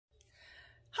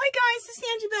Hi guys, this is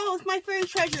Angie Bell with My Fairy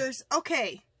Treasures.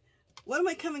 Okay, what am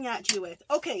I coming at you with?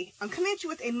 Okay, I'm coming at you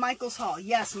with a Micheals haul.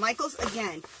 Yes, Micheals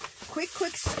again. Quick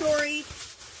story.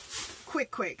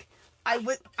 Quick. I've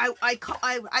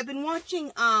been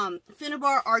watching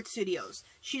Febuary Art Studios.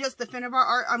 She does the Febuary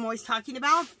art I'm always talking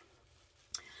about.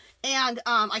 And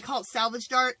I call it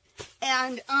salvaged art.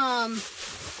 And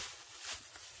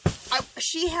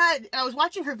I was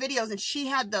watching her videos and she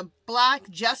had the black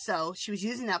gesso. She was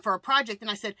using that for a project, and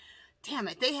I said, damn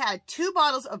it, they had 2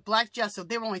 bottles of black gesso.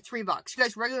 They were only $3. You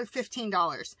guys, regular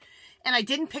 $15. And I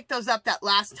didn't pick those up that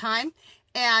last time.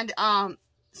 And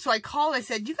so I called, I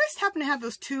said, you guys happen to have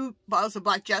those 2 bottles of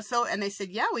black gesso? And they said,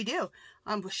 yeah, we do.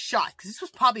 I was shocked because this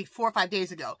was probably 4 or 5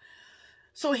 days ago.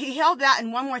 So he held that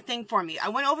and one more thing for me. I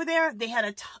went over there. They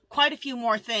had quite a few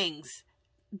more things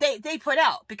they put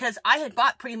out because I had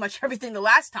bought pretty much everything the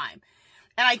last time.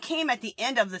 And I came at the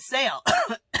end of the sale,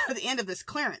 the end of this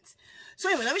clearance. So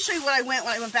anyway, let me show you what I went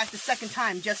when I went back the second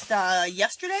time, just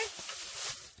yesterday.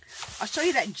 I'll show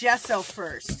you that gesso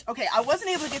first. Okay, I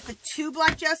wasn't able to get the 2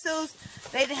 black gessos.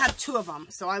 They didn't have 2 of them,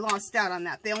 so I lost out on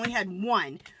that. They only had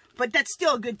 1, but that's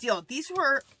still a good deal. These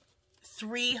were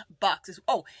 $3.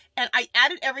 Oh, and I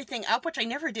added everything up, which I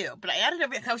never do, but I added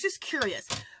everything. I was just curious.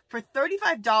 For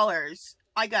 $35,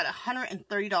 I got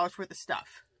 $130 worth of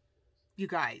stuff. You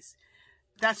guys,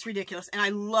 that's ridiculous. And I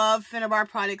love Febuary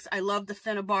products. I love the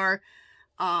Febuary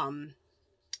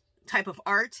type of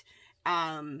art.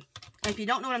 And if you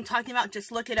don't know what I'm talking about, just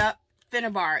look it up.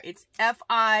 Febuary. It's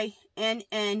F-I-N-N-A-B-A-I-R.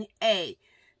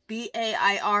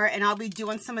 And I'll be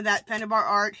doing some of that Febuary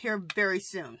art here very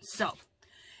soon. So,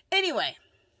 anyway,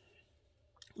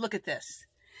 look at this.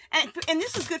 And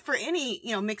this is good for any,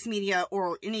 mixed media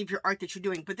or any of your art that you're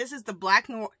doing. But this is the black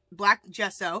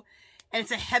gesso. And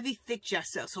it's a heavy, thick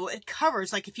gesso. So it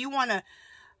covers, like if you want to,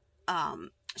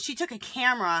 she took a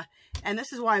camera, and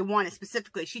this is why I want it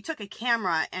specifically. She took a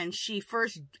camera and she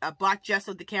first black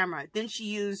gessoed the camera. Then she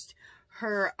used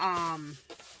her,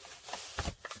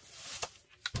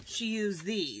 she used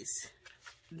these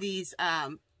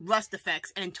rust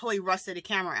effects and totally rusted the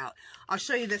camera out. I'll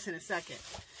show you this in a second.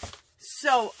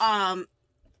 So,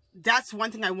 that's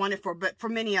one thing I wanted for, but for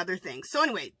many other things. So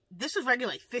anyway, this was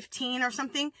regularly like 15 or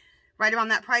something, right around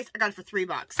that price. I got it for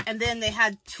 $3. And then they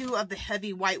had 2 of the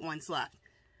heavy white ones left.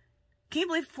 Can you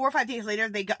believe 4 or 5 days later,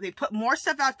 they put more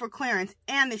stuff out for clearance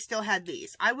and they still had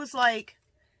these. I was like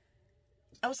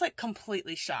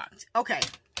completely shocked. Okay.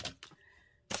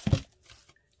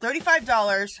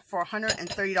 $35 for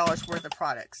 $130 worth of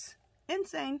products.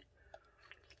 Insane.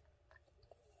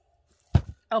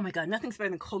 Oh my God, nothing's better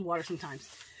than cold water sometimes.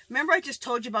 Remember I just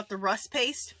told you about the rust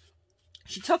paste?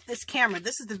 She took this camera.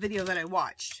 This is the video that I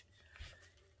watched.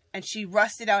 And she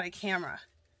rusted out a camera.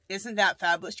 Isn't that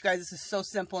fabulous? You guys, this is so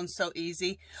simple and so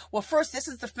easy. Well, first, this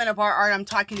is the Febuary art I'm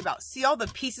talking about. See all the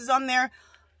pieces on there?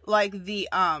 Like the,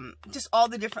 just all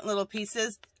the different little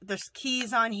pieces. There's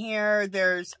keys on here.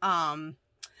 There's, the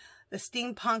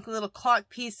steampunk little clock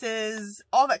pieces.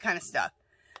 All that kind of stuff.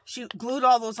 She glued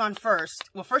all those on first.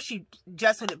 Well, first she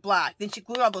gessoed it black. Then she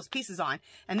glued all those pieces on.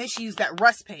 And then she used that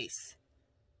rust paste.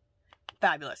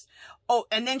 Fabulous. Oh,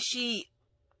 and then she...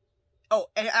 Oh,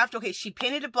 and after, okay, she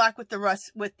painted it black with the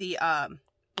rust, with the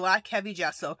black heavy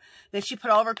gesso. Then she put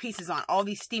all of her pieces on. All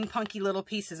these steampunky little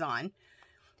pieces on.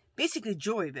 Basically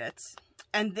jewelry bits.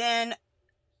 And then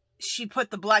she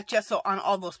put the black gesso on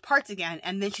all those parts again.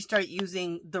 And then she started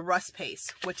using the rust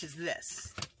paste, which is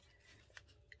this.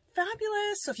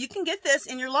 Fabulous. So if you can get this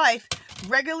in your life,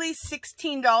 regularly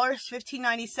 $16,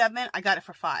 $15.97. I got it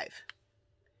for $5.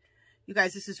 You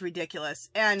guys, this is ridiculous.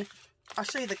 And I'll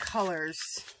show you the colors.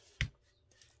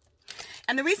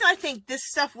 And the reason I think this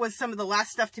stuff was some of the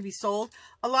last stuff to be sold,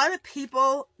 a lot of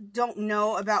people don't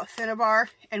know about Febuary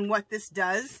and what this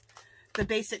does. The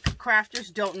basic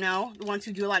crafters don't know. The ones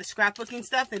who do a lot of scrapbooking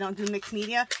stuff, they don't do mixed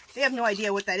media. They have no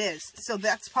idea what that is. So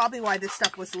that's probably why this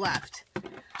stuff was left.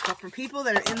 But for people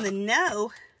that are in the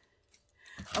know,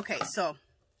 okay, so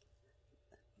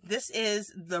this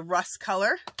is the rust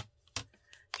color.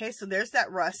 Okay, so there's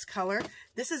that rust color.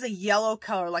 This is a yellow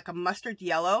color, like a mustard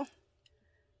yellow.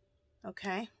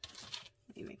 Okay,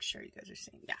 let me make sure you guys are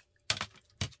seeing, yeah.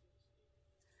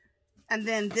 And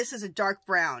then this is a dark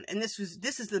brown, and this is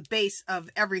the base of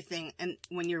everything. And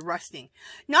when you're rusting,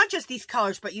 not just these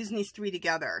colors, but using these 3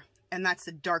 together, and that's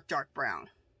the dark brown.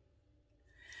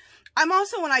 I'm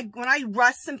also, when I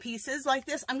rust some pieces like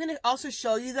this, I'm going to also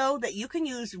show you though that you can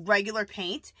use regular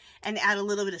paint and add a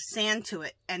little bit of sand to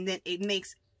it, and then it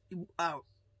makes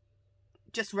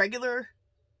just regular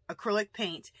acrylic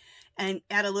paint and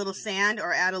add a little sand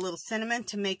or add a little cinnamon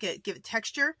to make it, give it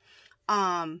texture.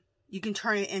 You can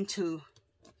turn it into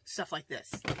stuff like this.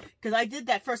 Because I did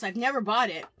that first. I've never bought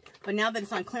it, but now that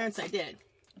it's on clearance, I did.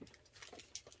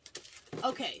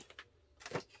 Okay.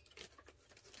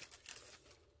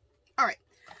 All right.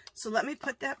 So let me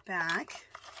put that back.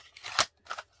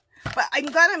 But I'm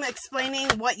glad I'm explaining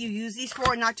what you use these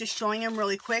for, not just showing them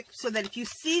really quick, so that if you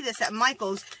see this at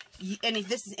Michael's, and if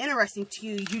this is interesting to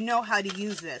you, you know how to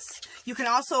use this. You can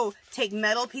also take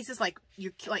metal pieces like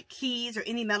keys or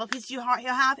any metal pieces you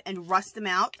have and rust them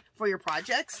out for your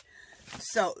projects.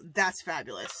 So that's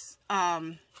fabulous.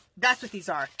 That's what these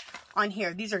are on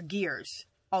here. These are gears,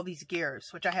 all these gears,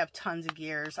 which I have tons of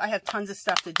gears. I have tons of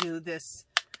stuff to do this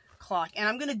clock, and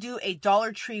I'm going to do a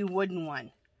Dollar Tree wooden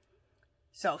one.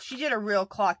 So she did a real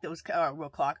clock that was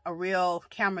a real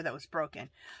camera that was broken,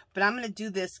 but I'm going to do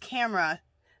this camera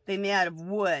they made out of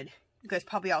wood. You guys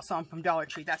probably all saw them from Dollar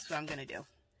Tree. That's what I'm going to do.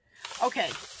 Okay,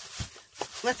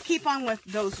 let's keep on with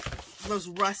those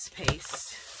rust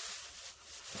pastes,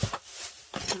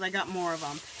 because I got more of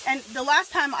them. And the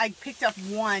last time I picked up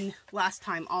one last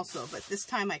time also, but this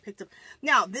time I picked up.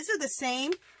 Now these are the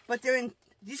same, but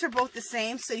these are both the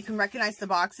same, so you can recognize the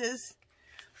boxes.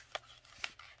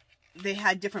 They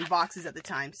had different boxes at the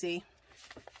time, see?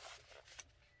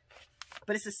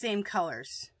 But it's the same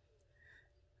colors.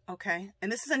 Okay, and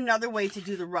this is another way to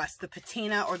do the rust, the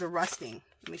patina or the rusting.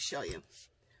 Let me show you.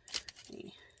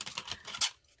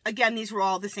 Again, these were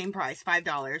all the same price,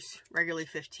 $5, regularly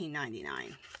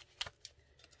 $15.99.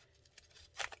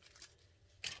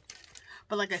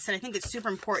 But like I said, I think it's super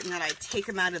important that I take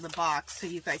them out of the box so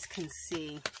you guys can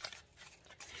see.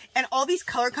 And all these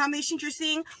color combinations you're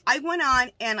seeing, I went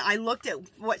on and I looked at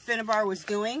what Febuary was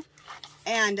doing,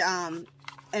 and then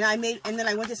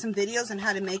I went to some videos on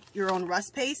how to make your own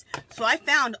rust paste. So I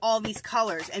found all these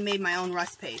colors and made my own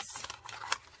rust paste.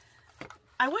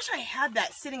 I wish I had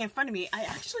that sitting in front of me. I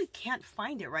actually can't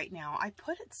find it right now. I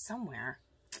put it somewhere.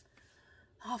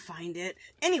 I'll find it.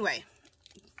 Anyway,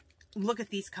 look at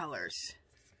these colors.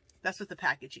 That's what the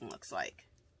packaging looks like.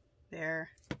 There.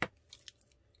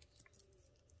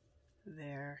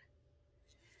 There,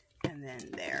 and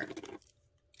then there.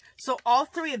 So all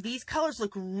three of these colors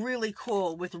look really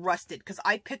cool with rusted, because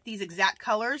I picked these exact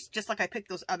colors just like I picked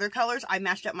those other colors. I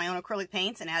mashed up my own acrylic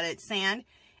paints and added sand,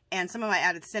 and some of I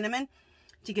added cinnamon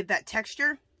to get that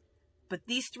texture. But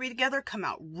these three together come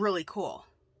out really cool.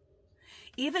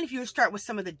 Even if you start with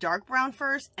some of the dark brown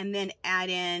first and then add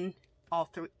in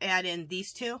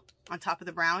these two on top of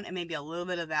the brown and maybe a little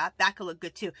bit of that could look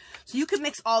good too. So you can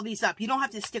mix all these up. You don't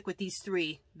have to stick with these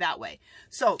three that way.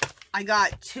 So I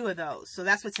got 2 of those. So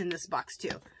that's what's in this box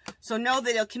too. So know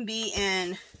that it can be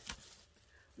in,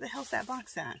 where the hell's that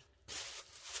box at?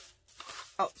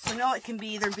 Oh, so know it can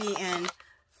either be in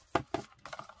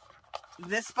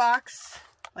this box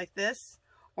like this,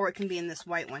 or it can be in this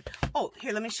white one. Oh,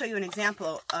 here, let me show you an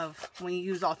example of when you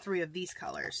use all 3 of these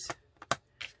colors.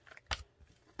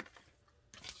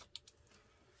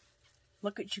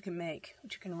 Look what you can make,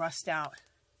 what you can rust out.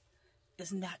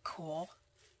 Isn't that cool?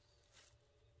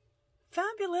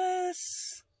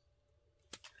 Fabulous!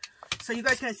 So you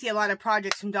guys are going to see a lot of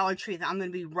projects from Dollar Tree that I'm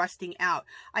going to be rusting out.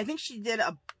 I think she did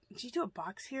she do a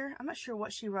box here? I'm not sure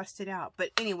what she rusted out. But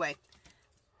anyway,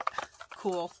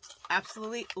 cool.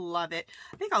 Absolutely love it.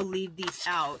 I think I'll leave these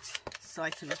out so I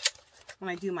can, when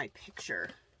I do my picture.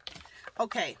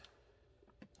 Okay.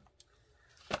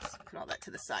 Let's put all that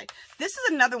to the side. This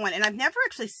is another one, and I've never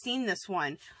actually seen this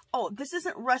one. Oh, this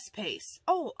isn't rust paste.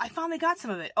 Oh, I finally got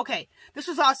some of it. Okay, this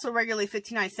was also regularly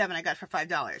 $15.97. I got it for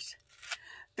 $5.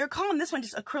 They're calling this one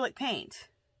just acrylic paint.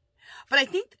 But I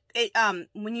think it,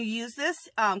 when you use this,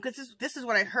 because this is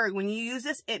what I heard, when you use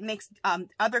this, it makes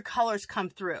other colors come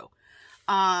through.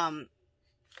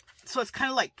 So it's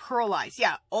kind of like pearlized.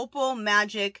 Yeah, Opal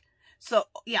Magic. So,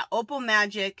 yeah, Opal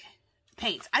Magic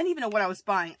paints. I didn't even know what I was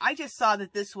buying. I just saw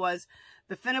that this was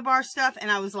the Febuary stuff, and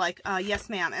I was like, yes,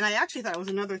 ma'am. And I actually thought it was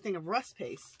another thing of rust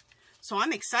paste. So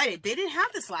I'm excited. They didn't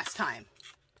have this last time.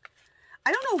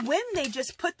 I don't know when they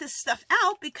just put this stuff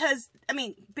out, because, I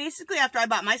mean, basically after I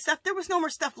bought my stuff, there was no more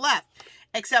stuff left,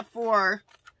 except for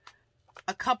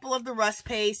a couple of the rust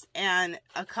paste and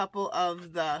a couple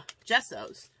of the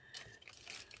gessos.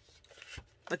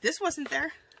 But this wasn't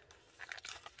there.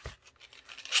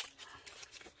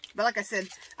 But like I said,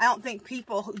 I don't think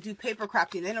people who do paper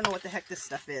crafting, they don't know what the heck this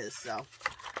stuff is. So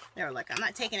they were like, I'm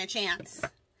not taking a chance.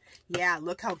 Yeah,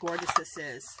 look how gorgeous this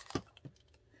is.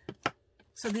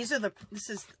 So this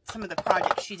is some of the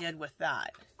projects she did with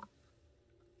that.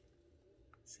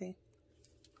 See?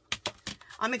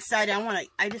 I'm excited.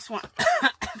 I just want,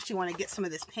 actually want to get some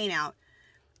of this paint out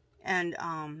and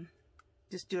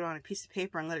just do it on a piece of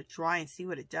paper and let it dry and see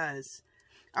what it does.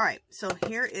 All right, so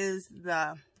here is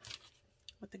the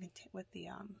what the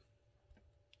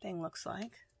thing looks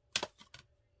like.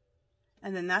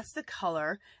 And then that's the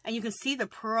color, and you can see the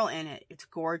pearl in it. It's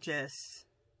gorgeous.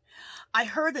 I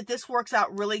heard that this works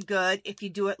out really good if you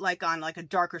do it like on like a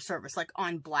darker surface, like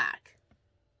on black.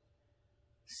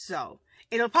 So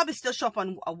it'll probably still show up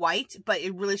on a white, but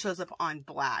it really shows up on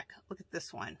black. Look at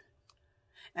this one.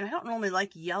 And I don't normally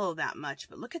like yellow that much,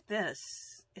 but look at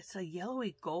this. It's a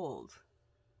yellowy gold.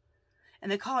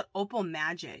 And they call it Opal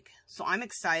Magic. So I'm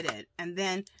excited. And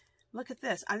then look at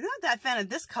this. I'm not that fan of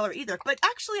this color either, but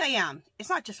actually I am. It's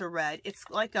not just a red. It's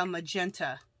like a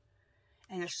magenta.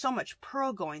 And there's so much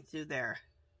pearl going through there.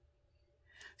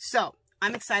 So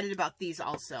I'm excited about these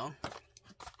also.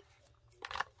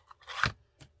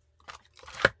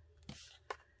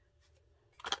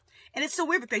 And it's so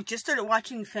weird because I just started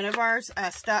watching Febuary's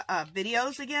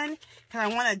videos again, because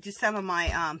I want to do some of my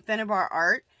Febuary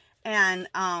art, and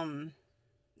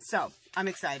so I'm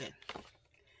excited.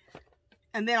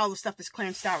 And then all the stuff is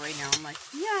clearanced out right now. I'm like,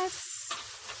 yes.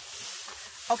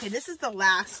 Okay, this is the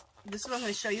last. This is what I'm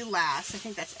going to show you last. I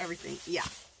think that's everything. Yeah.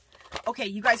 Okay,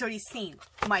 you guys already seen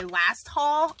my last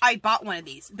haul. I bought one of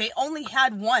these. They only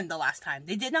had one the last time.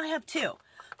 They did not have two.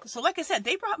 So like I said,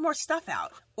 they brought more stuff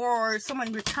out, or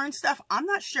someone returned stuff. I'm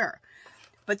not sure.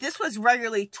 But this was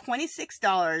regularly $26,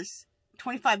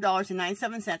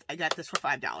 $25.97. I got this for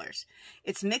 $5.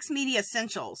 It's Mixed Media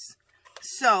Essentials.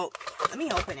 So let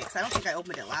me open it, because I don't think I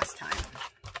opened it last time.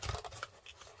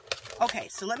 Okay,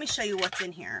 so let me show you what's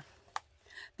in here.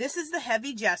 This is the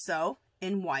heavy gesso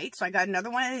in white. So I got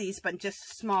another one of these, but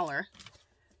just smaller.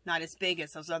 Not as big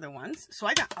as those other ones. So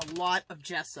I got a lot of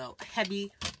gesso.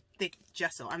 Heavy, thick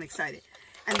gesso. I'm excited.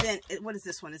 And then, what is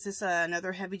this one? Is this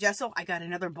another heavy gesso? I got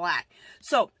another black.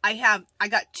 So I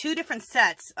got two different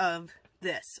sets of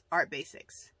this, Art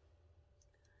Basics,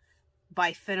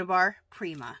 by Febuary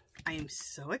PRIMA. I am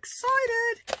so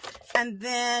excited. And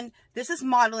then, this is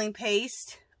modeling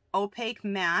paste, opaque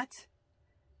matte.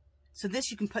 So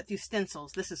this you can put through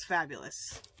stencils. This is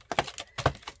fabulous.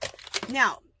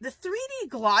 Now, the 3D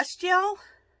gloss gel,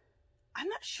 I'm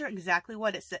not sure exactly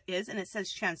what it is, and it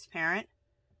says transparent.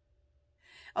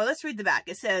 Oh, let's read the back.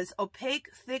 It says, opaque,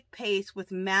 thick paste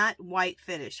with matte white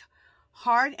finish.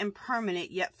 Hard and permanent,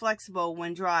 yet flexible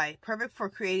when dry. Perfect for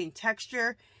creating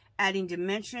texture, adding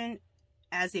dimension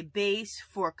as a base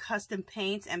for custom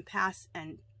paints and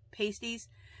pasties.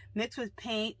 Mix with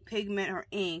paint, pigment, or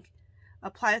ink.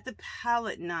 Apply with the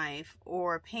palette knife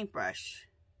or paintbrush.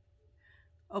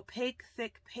 Opaque,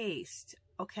 thick paste.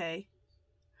 Okay.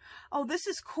 Oh, this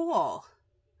is cool.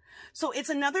 So it's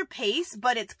another paste,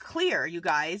 but it's clear, you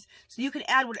guys. So you can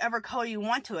add whatever color you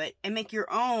want to it and make your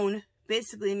own,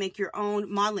 basically make your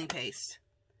own modeling paste.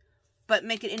 But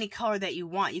make it any color that you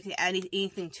want. You can add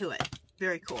anything to it.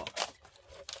 Very cool.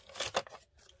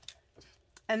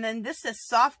 And then this is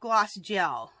soft gloss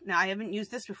gel. Now, I haven't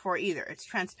used this before either. It's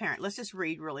transparent. Let's just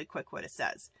read really quick what it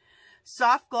says.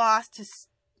 Soft gloss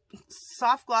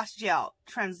gel.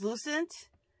 Transparent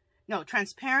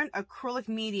acrylic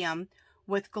medium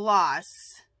with gloss.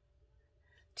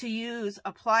 To use,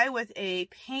 apply with a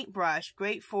paintbrush.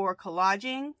 Great for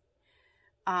collaging,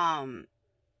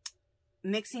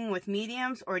 mixing with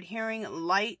mediums, or adhering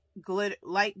light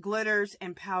glitters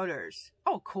and powders.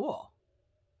 Oh, cool.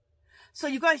 So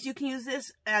you guys, you can use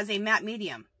this as a matte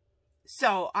medium.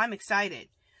 So I'm excited.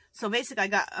 So basically I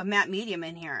got a matte medium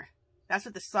in here. That's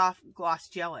what the soft gloss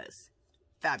gel is.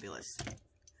 Fabulous.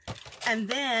 And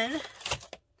then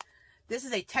this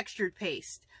is a textured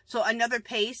paste. So another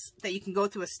paste that you can go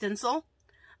through a stencil.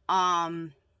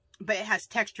 But it has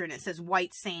texture and it says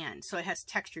white sand. So it has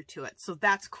texture to it. So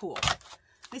that's cool.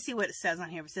 Let me see what it says on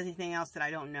here. If it says anything else that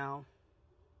I don't know.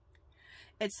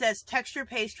 It says texture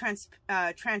paste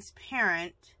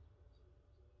transparent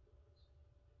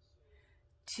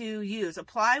to use.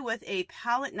 Apply with a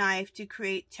palette knife to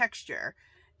create texture,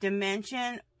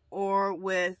 dimension, or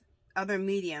with other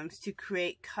mediums to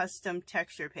create custom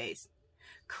texture paste.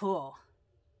 Cool.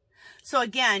 So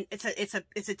again, it's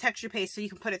a texture paste, so you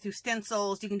can put it through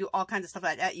stencils. You can do all kinds of stuff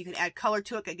like that. You can add color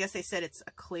to it. I guess they said it's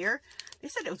a clear. They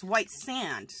said it was white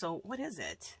sand. So what is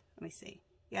it? Let me see.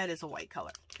 Yeah, it is a white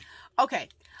color. Okay,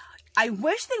 I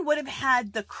wish they would have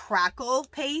had the crackle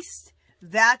paste.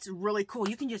 That's really cool.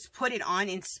 You can just put it on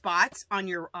in spots on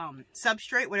your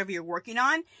substrate, whatever you're working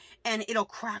on, and it'll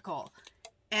crackle.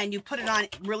 And you put it on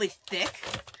really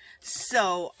thick.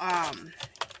 So I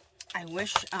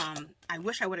wish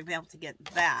I would have been able to get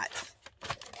that.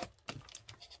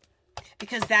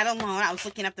 Because that alone, I was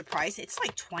looking up the price. It's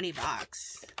like 20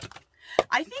 bucks.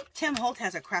 I think Tim Holt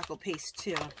has a crackle paste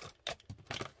too.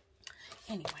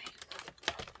 Anyway.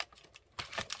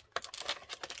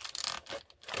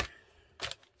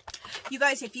 You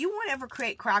guys, if you want to ever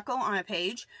create crackle on a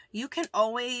page, you can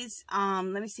always, let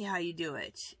me see how you do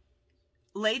it.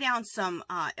 Lay down some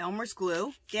Elmer's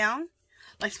glue down.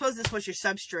 Like suppose this was your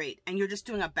substrate and you're just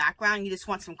doing a background. You just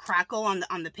want some crackle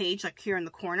on the page, like here in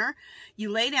the corner.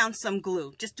 You lay down some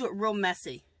glue. Just do it real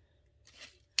messy.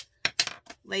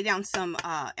 Lay down some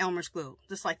Elmer's glue,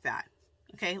 just like that.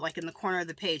 Okay, like in the corner of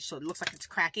the page so it looks like it's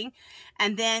cracking.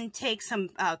 And then take some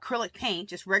acrylic paint,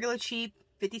 just regular cheap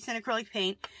 50-cent acrylic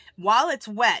paint, while it's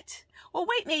wet. Well,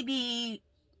 wait maybe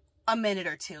a minute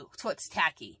or two so it's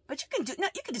tacky. But you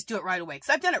can just do it right away, because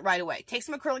I've done it right away. Take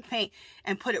some acrylic paint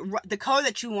and put it the color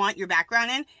that you want your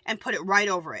background in and put it right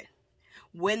over it.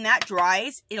 When that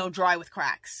dries, it'll dry with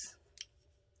cracks.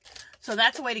 So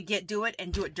that's a way to do it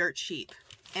and do it dirt cheap.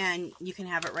 And you can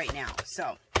have it right now.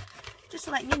 So just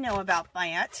letting you know about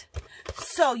that.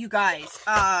 So you guys,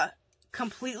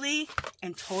 completely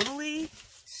and totally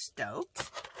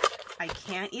stoked. I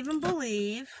can't even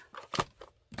believe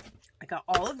I got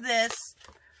all of this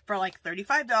for like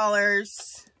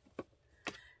 $35.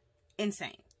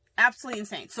 Insane. Absolutely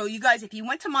insane. So you guys, if you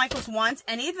went to Michael's once,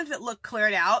 and even if it looked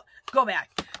cleared out, go back.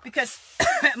 Because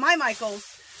at my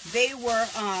Michael's, they were,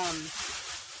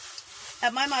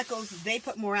 they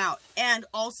put more out. And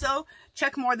also,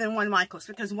 check more than one Michael's.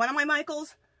 Because one of my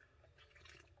Michael's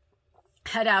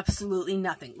had absolutely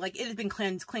nothing. Like, it had been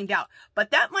cleaned out.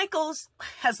 But that Michael's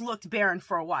has looked barren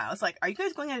for a while. It's like, are you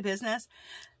guys going out of business?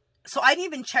 So I didn't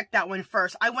even check that one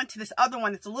first. I went to this other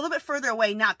one that's a little bit further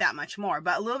away, not that much more,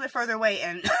 but a little bit further away,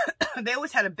 and they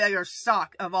always had a bigger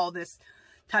stock of all this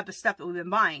type of stuff that we've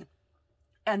been buying.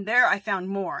 And there I found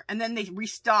more. And then they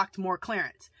restocked more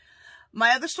clearance.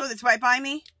 My other store that's right by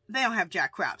me, they don't have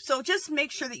jack crap. So just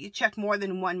make sure that you check more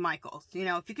than one Michael's. You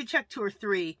know, if you could check 2 or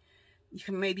 3, you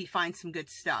can maybe find some good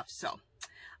stuff. So,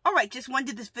 all right, just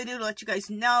wanted this video to let you guys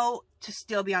know to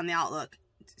still be on the outlook.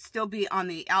 Still be on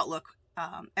the outlook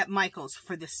at Michael's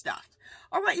for this stuff.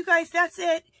 All right, you guys, that's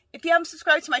it. If you haven't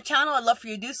subscribed to my channel, I'd love for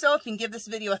you to do so. If you can give this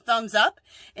video a thumbs up.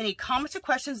 Any comments or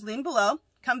questions, leave them below.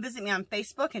 Come visit me on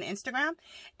Facebook and Instagram.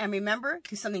 And remember,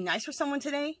 do something nice for someone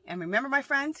today. And remember, my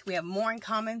friends, we have more in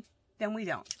common than we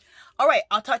don't. All right,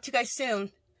 I'll talk to you guys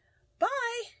soon. Bye.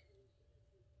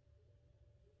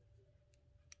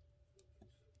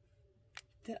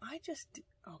 Did I just do?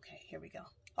 Okay, here we go.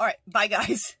 All right, bye,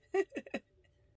 guys.